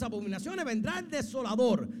muchedumbre de las abominaciones, vendrá el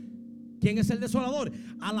desolador. ¿Quién es el desolador?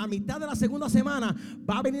 A la mitad de la segunda semana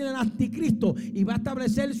va a venir el anticristo y va a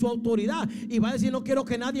establecer su autoridad y va a decir: no quiero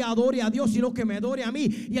que nadie adore a Dios, sino que me adore a mí,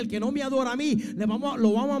 y el que no me adora a mí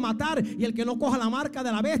lo vamos a matar, y el que no coja la marca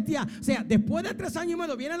de la bestia. O sea, después de 3 años y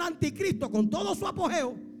medio viene el anticristo con todo su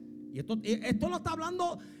apogeo. Y esto lo está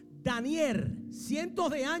hablando Daniel,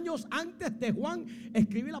 cientos de años antes de Juan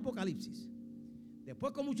escribir el Apocalipsis.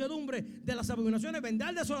 Después, con muchedumbre de las abominaciones,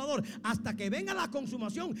 vendrá el desolador, hasta que venga la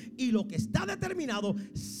consumación y lo que está determinado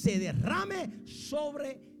se derrame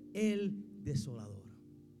sobre el desolador.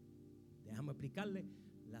 Déjame explicarle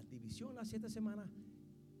la división, las 7 semanas,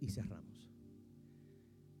 y cerramos.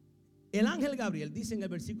 El ángel Gabriel dice en el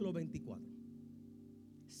versículo 24: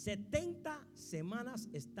 70 semanas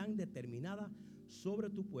están determinadas sobre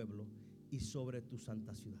tu pueblo y sobre tu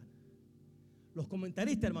santa ciudad. Los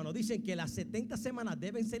comentaristas, hermanos, dicen que las 70 semanas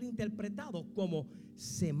deben ser interpretados como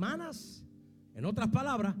semanas, en otras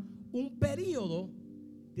palabras, un periodo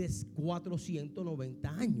de 490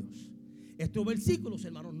 años. Estos versículos,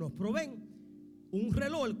 hermanos, nos proveen un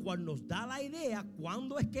reloj, el cual nos da la idea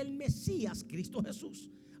cuándo es que el Mesías, Cristo Jesús,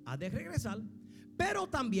 ha de regresar, pero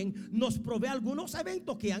también nos provee algunos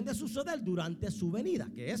eventos que han de suceder durante su venida,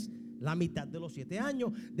 que es la mitad de los 7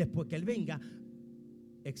 años, después que Él venga,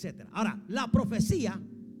 etcétera. Ahora, la profecía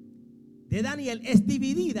de Daniel es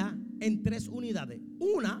dividida en 3 unidades.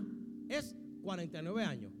 Una es 49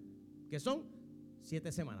 años, que son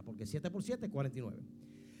 7 semanas, porque 7 por 7 es 49.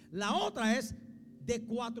 La otra es de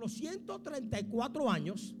 434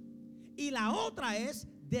 años, y la otra es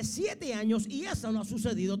de 7 años, y esa no ha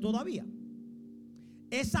sucedido todavía.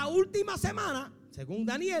 Esa última semana, según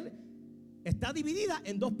Daniel, está dividida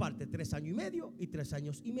en 2 partes, 3 años y medio y 3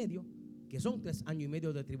 años y medio, que son 3 años y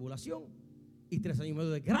medio de tribulación y 3 años y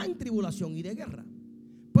medio de gran tribulación y de guerra.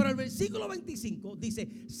 Pero el versículo 25 dice: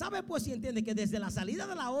 sabe pues y entiende que desde la salida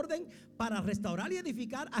de la orden para restaurar y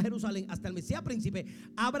edificar a Jerusalén hasta el Mesías príncipe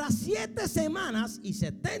habrá 7 semanas y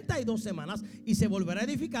 72 semanas, y se volverá a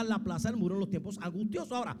edificar la plaza del muro en los tiempos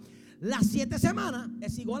angustiosos. Ahora, las 7 semanas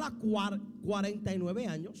es igual a 49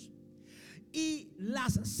 años, y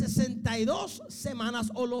las 62 semanas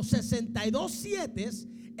o los 62 7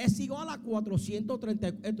 es igual a 430.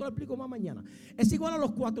 Esto lo explico más mañana. Es igual a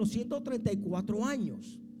los 434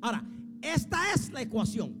 años. Ahora, esta es la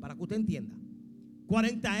ecuación para que usted entienda.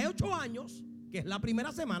 48 años, que es la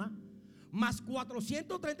primera semana, más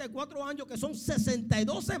 434 años, que son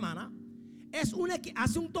 62 semanas,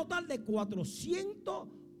 hace un total de 400,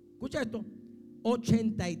 escucha esto,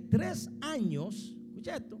 83 años.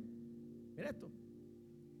 Escucha esto, mira esto,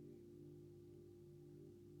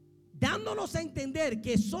 dándonos a entender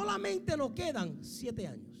que solamente nos quedan 7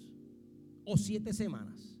 años o 7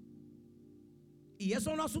 semanas. Y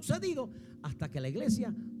eso no ha sucedido hasta que la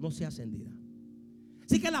iglesia no sea ascendida.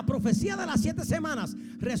 Así que la profecía de las 7 semanas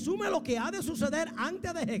resume lo que ha de suceder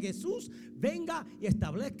antes de que Jesús venga y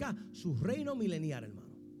establezca su reino milenial,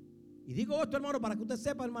 hermano. Y digo esto, hermano, para que usted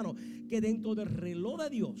sepa, hermano, que dentro del reloj de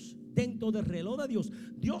Dios,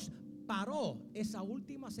 Dios paró esa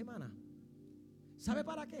última semana. ¿Sabe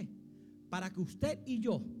para qué? Para que usted y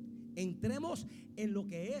yo entremos en lo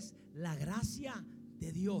que es la gracia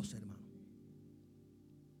de Dios, hermano.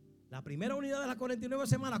 La primera unidad de las 49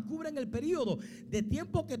 semanas cubren el periodo de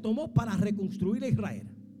tiempo que tomó para reconstruir a Israel.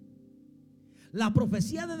 La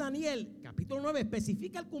profecía de Daniel, capítulo 9,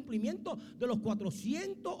 especifica el cumplimiento de los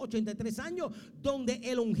 483 años, donde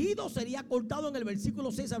el ungido sería cortado en el versículo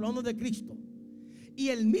 6, hablando de Cristo. Y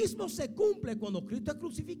el mismo se cumple cuando Cristo es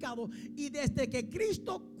crucificado. Y desde que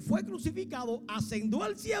Cristo fue crucificado, ascendió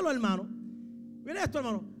al cielo, hermano. Mira esto,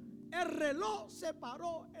 hermano. El reloj se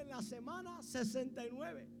paró en la semana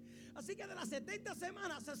 69. Así que de las 70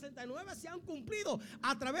 semanas, 69 se han cumplido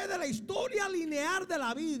a través de la historia lineal de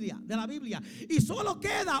la Biblia. Y solo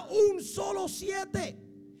queda un solo 7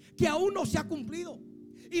 que aún no se ha cumplido.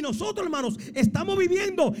 Y nosotros, hermanos, estamos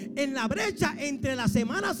viviendo en la brecha entre la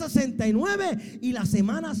semana 69 y la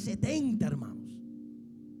semana 70, hermanos.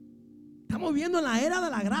 Estamos viviendo en la era de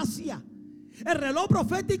la gracia. El reloj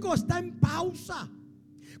profético está en pausa.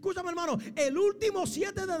 Escúchame, hermano, el último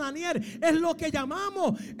 7 de Daniel es lo que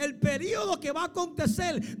llamamos el periodo que va a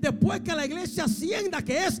acontecer después que la iglesia ascienda,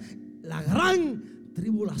 que es la gran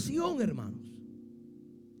tribulación, hermanos.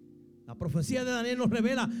 La profecía de Daniel nos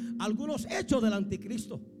revela algunos hechos del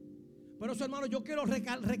anticristo. Por eso, hermano, yo quiero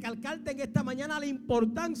recalcarte en esta mañana la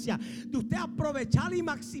importancia de usted aprovechar y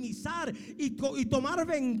maximizar y tomar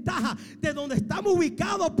ventaja de donde estamos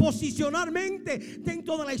ubicados posicionalmente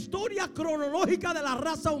dentro de la historia cronológica de la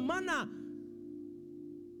raza humana.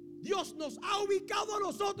 Dios nos ha ubicado a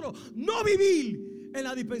nosotros, no vivir en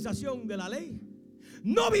la dispensación de la ley,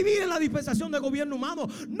 no vivir en la dispensación de gobierno humano,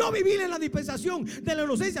 no vivir en la dispensación de la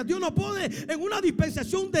inocencia. Dios nos pone en una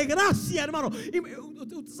dispensación de gracia, hermano. Y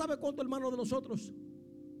usted sabe cuánto, hermano, de nosotros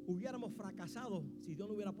hubiéramos fracasado si Dios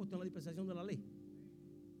no hubiera puesto en la dispensación de la ley.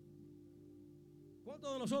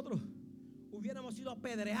 ¿Cuántos de nosotros hubiéramos sido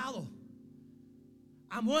apedreados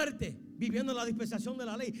a muerte viviendo en la dispensación de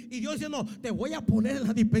la ley? Y Dios dice: no, te voy a poner en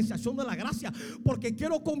la dispensación de la gracia, porque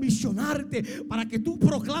quiero comisionarte para que tú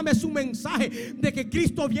proclames un mensaje de que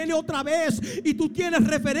Cristo viene otra vez. Y tú tienes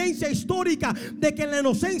referencia histórica de que en la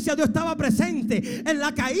inocencia Dios estaba presente, en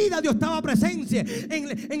la caída Dios estaba presente,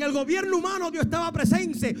 en el gobierno humano Dios estaba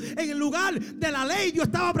presente, en el lugar de la ley Dios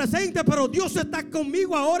estaba presente. Pero Dios está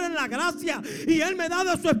conmigo ahora en la gracia, y Él me da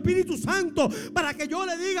de su Espíritu Santo para que yo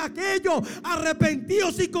le diga a aquellos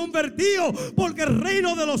arrepentidos y convertidos, porque el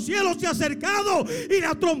reino de los cielos se ha acercado y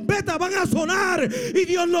las trompetas van a sonar. Y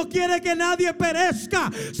Dios no quiere que nadie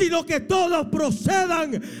perezca, sino que todos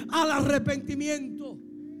procedan al arrepentimiento.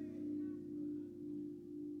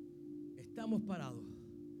 Estamos parados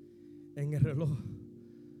en el reloj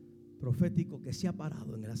profético que se ha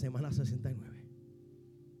parado en la semana 69.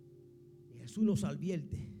 Y Jesús nos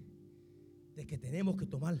advierte de que tenemos que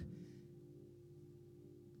tomar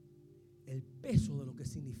el peso de lo que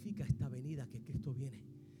significa esta venida que Cristo viene.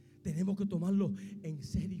 Tenemos que tomarlo en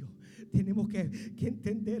serio. Tenemos que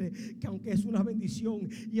entender que aunque es una bendición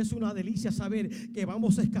y es una delicia saber que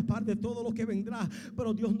vamos a escapar de todo lo que vendrá,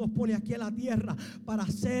 pero Dios nos pone aquí en la tierra para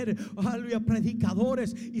ser, aleluya,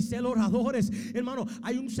 predicadores y ser oradores. Hermano,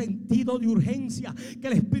 hay un sentido de urgencia que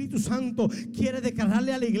el Espíritu Santo quiere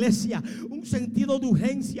declararle a la iglesia. Un sentido de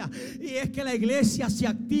urgencia, y es que la iglesia se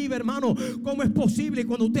active, hermano. ¿Cómo es posible?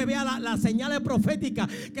 Cuando usted vea las señales proféticas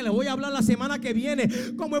que le voy a hablar la semana que viene,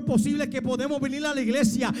 ¿cómo es posible que podemos venir a la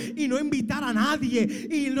iglesia y no invitar a nadie,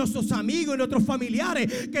 y nuestros amigos y nuestros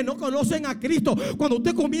familiares que no conocen a Cristo? Cuando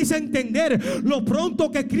usted comienza a entender lo pronto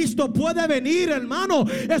que Cristo puede venir, hermano,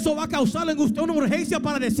 eso va a causar en usted una urgencia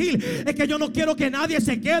para decir: es que yo no quiero que nadie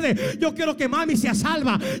se quede, yo quiero que mami sea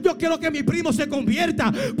salva, yo quiero que mi primo se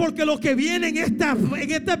convierta, porque lo que viene en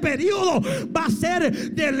este periodo va a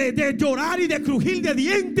ser de llorar y de crujir de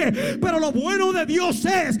dientes. Pero lo bueno de Dios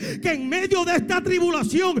es que en medio de esta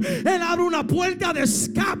tribulación Él abre una puerta de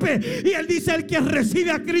escape, y Él dice: el que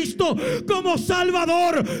recibe a Cristo como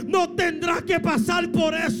Salvador no tendrá que pasar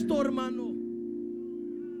por esto, hermano.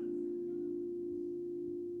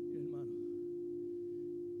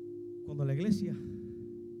 Cuando la iglesia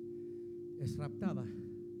es raptada,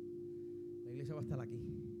 la iglesia va a estar aquí.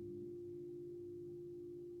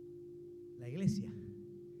 La iglesia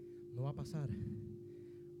no va a pasar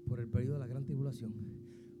por el periodo de la gran tribulación,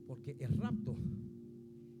 porque el rapto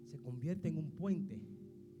se convierte en un puente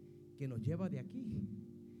que nos lleva de aquí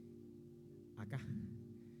a acá.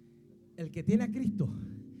 El que tiene a Cristo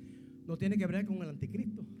no tiene que ver con el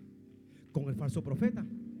anticristo, con el falso profeta,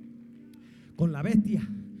 con la bestia,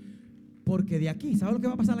 porque de aquí, ¿sabe lo que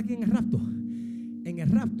va a pasar aquí en el rapto? En el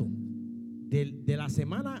rapto de la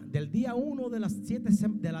semana, del día 1 de los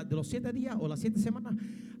 7 días o las 7 semanas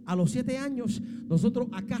a los 7 años, nosotros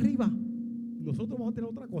acá arriba, nosotros vamos a tener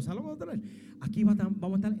otra cosa. ¿Lo vamos a tener? Aquí vamos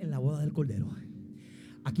a estar en la boda del Cordero.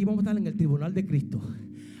 Aquí vamos a estar en el tribunal de Cristo.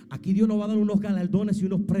 Aquí Dios nos va a dar unos galardones y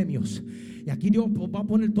unos premios. Y aquí Dios va a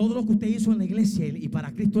poner todo lo que usted hizo en la iglesia y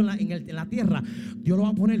para Cristo en la tierra. Dios lo va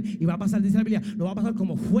a poner y va a pasar, dice la Biblia, lo va a pasar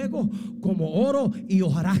como fuego, como oro y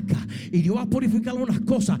hojarasca. Y Dios va a purificar unas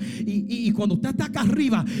cosas. Y cuando usted está acá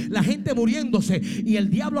arriba, la gente muriéndose y el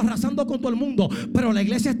diablo arrasando con todo el mundo, pero la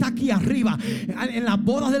iglesia está aquí arriba, en las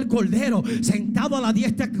bodas del Cordero, sentado a la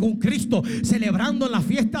diestra con Cristo, celebrando la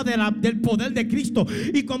fiesta del poder de Cristo.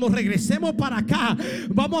 Y cuando regresemos para acá,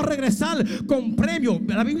 vamos a regresar con premio.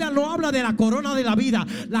 La Biblia no habla de la corona de la vida,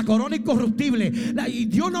 la corona incorruptible. Y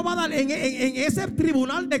Dios nos va a dar en ese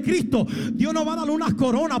tribunal de Cristo, Dios nos va a dar unas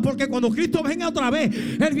coronas, porque cuando Cristo venga otra vez,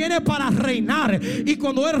 Él viene para reinar. Y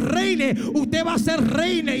cuando Él reine, usted va a ser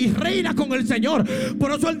reina y reina con el Señor.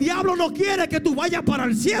 Por eso el diablo no quiere que tú vayas para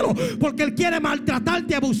el cielo, porque Él quiere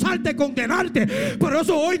maltratarte, abusarte, condenarte. Por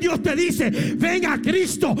eso hoy Dios te dice: venga a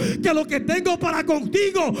Cristo, que lo que tengo para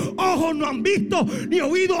contigo, ojos no han visto, ni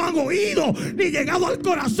oídos han oído, ni llegado al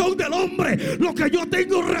corazón del hombre, lo que yo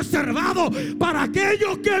tengo reservado para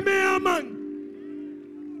aquellos que me aman.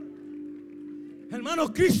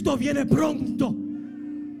 Hermano, Cristo viene pronto.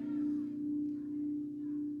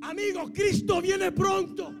 Amigo, Cristo viene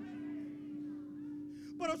pronto.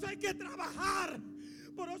 Por eso hay que trabajar.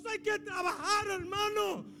 Por eso hay que trabajar,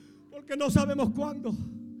 hermano, porque no sabemos cuándo,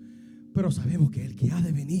 pero sabemos que el que ha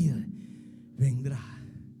de venir vendrá.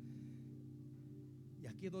 Y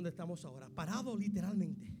aquí es donde estamos ahora, parados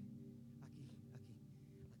literalmente. Aquí.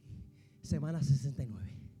 Semana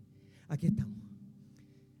 69. Aquí estamos.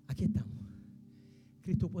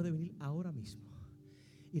 Cristo puede venir ahora mismo.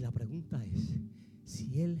 Y la pregunta es: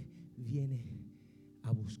 si Él viene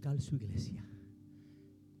a buscar su iglesia,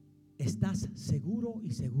 ¿estás seguro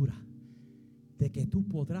y segura de que tú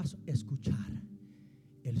podrás escuchar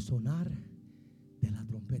el sonar de la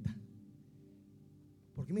trompeta?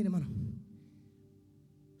 Porque mire, hermano,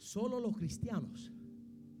 solo los cristianos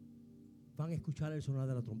van a escuchar el sonar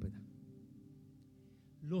de la trompeta.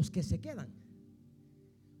 Los que se quedan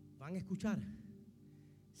van a escuchar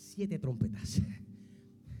 7 trompetas.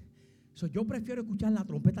 Yo prefiero escuchar la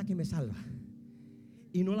trompeta que me salva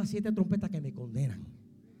y no las 7 trompetas que me condenan.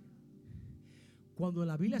 Cuando en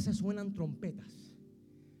la Biblia se suenan trompetas,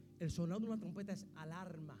 el sonido de una trompeta es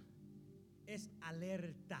alarma, es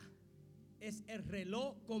alerta, es el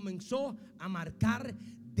reloj comenzó a marcar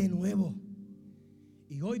de nuevo.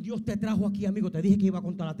 Y hoy Dios te trajo aquí, amigo. Te dije que iba a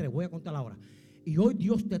contar a 3, voy a contar ahora. Y hoy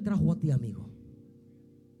Dios te trajo a ti, amigo,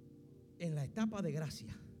 en la etapa de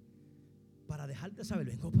gracia, para dejarte saber: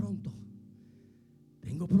 vengo pronto.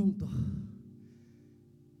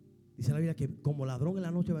 Dice la Biblia que como ladrón en la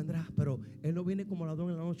noche vendrá, pero Él no viene como ladrón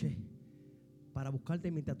en la noche para buscarte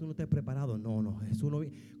mientras tú no estés preparado. No, Jesús no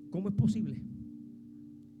viene. ¿Cómo es posible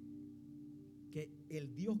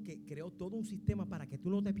el Dios que creó todo un sistema para que tú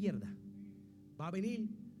no te pierdas, va a venir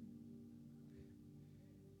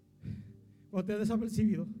cuando te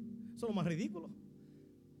desapercibido. Eso es lo más ridículo.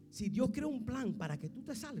 Si Dios creó un plan para que tú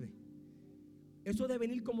te salves, eso de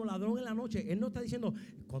venir como ladrón en la noche, Él no está diciendo,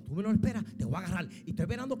 cuando tú menos esperas, te voy a agarrar y estoy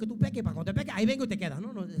esperando que tú peques, para cuando te peques, ahí vengo y te quedas.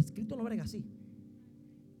 No, el escrito no brega así.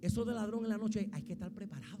 Eso de ladrón en la noche hay que estar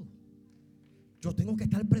preparado. Yo tengo que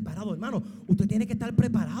estar preparado, hermano. Usted tiene que estar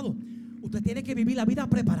preparado. Usted tiene que vivir la vida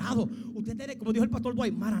preparado. Usted tiene, como dijo el pastor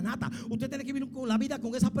Dwight, Maranata. Usted tiene que vivir con la vida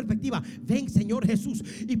con esa perspectiva. Ven, Señor Jesús.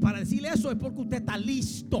 Y para decirle eso es porque usted está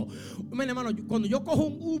listo. Miren, hermano, cuando yo cojo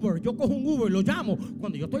un Uber, lo llamo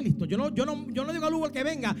cuando yo estoy listo. Yo no digo al Uber que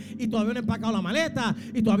venga y todavía no he empacado la maleta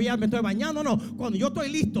y todavía me estoy bañando. No, cuando yo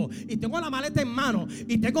estoy listo y tengo la maleta en mano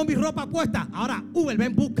y tengo mi ropa puesta, ahora Uber,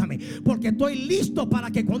 ven, búscame, porque estoy listo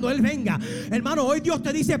para que cuando Él venga. Hermano, hoy Dios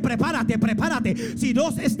te dice, prepárate. Si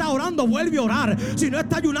Dios está orando, vuelve a orar. Si no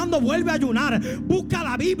está ayunando, vuelve a ayunar. Busca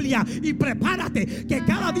la Biblia y prepárate, que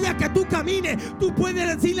cada día que tú camines, tú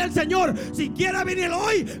puedes decirle al Señor, si quiere venir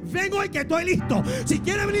hoy, ven hoy que estoy listo. Si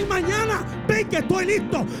quiere venir mañana, ven que estoy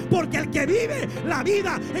listo. Porque el que vive la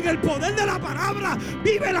vida en el poder de la palabra,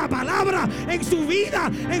 vive la palabra en su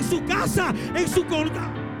vida, en su casa, en su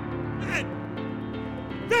comunidad.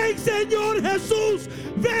 Ven, Señor Jesús,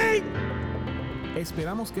 ven.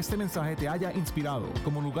 Esperamos que este mensaje te haya inspirado.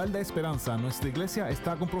 Como Lugar de Esperanza, nuestra iglesia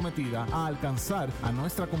está comprometida a alcanzar a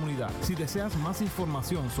nuestra comunidad. Si deseas más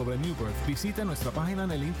información sobre New Birth, visita nuestra página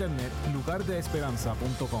en el internet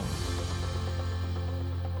lugardeesperanza.com.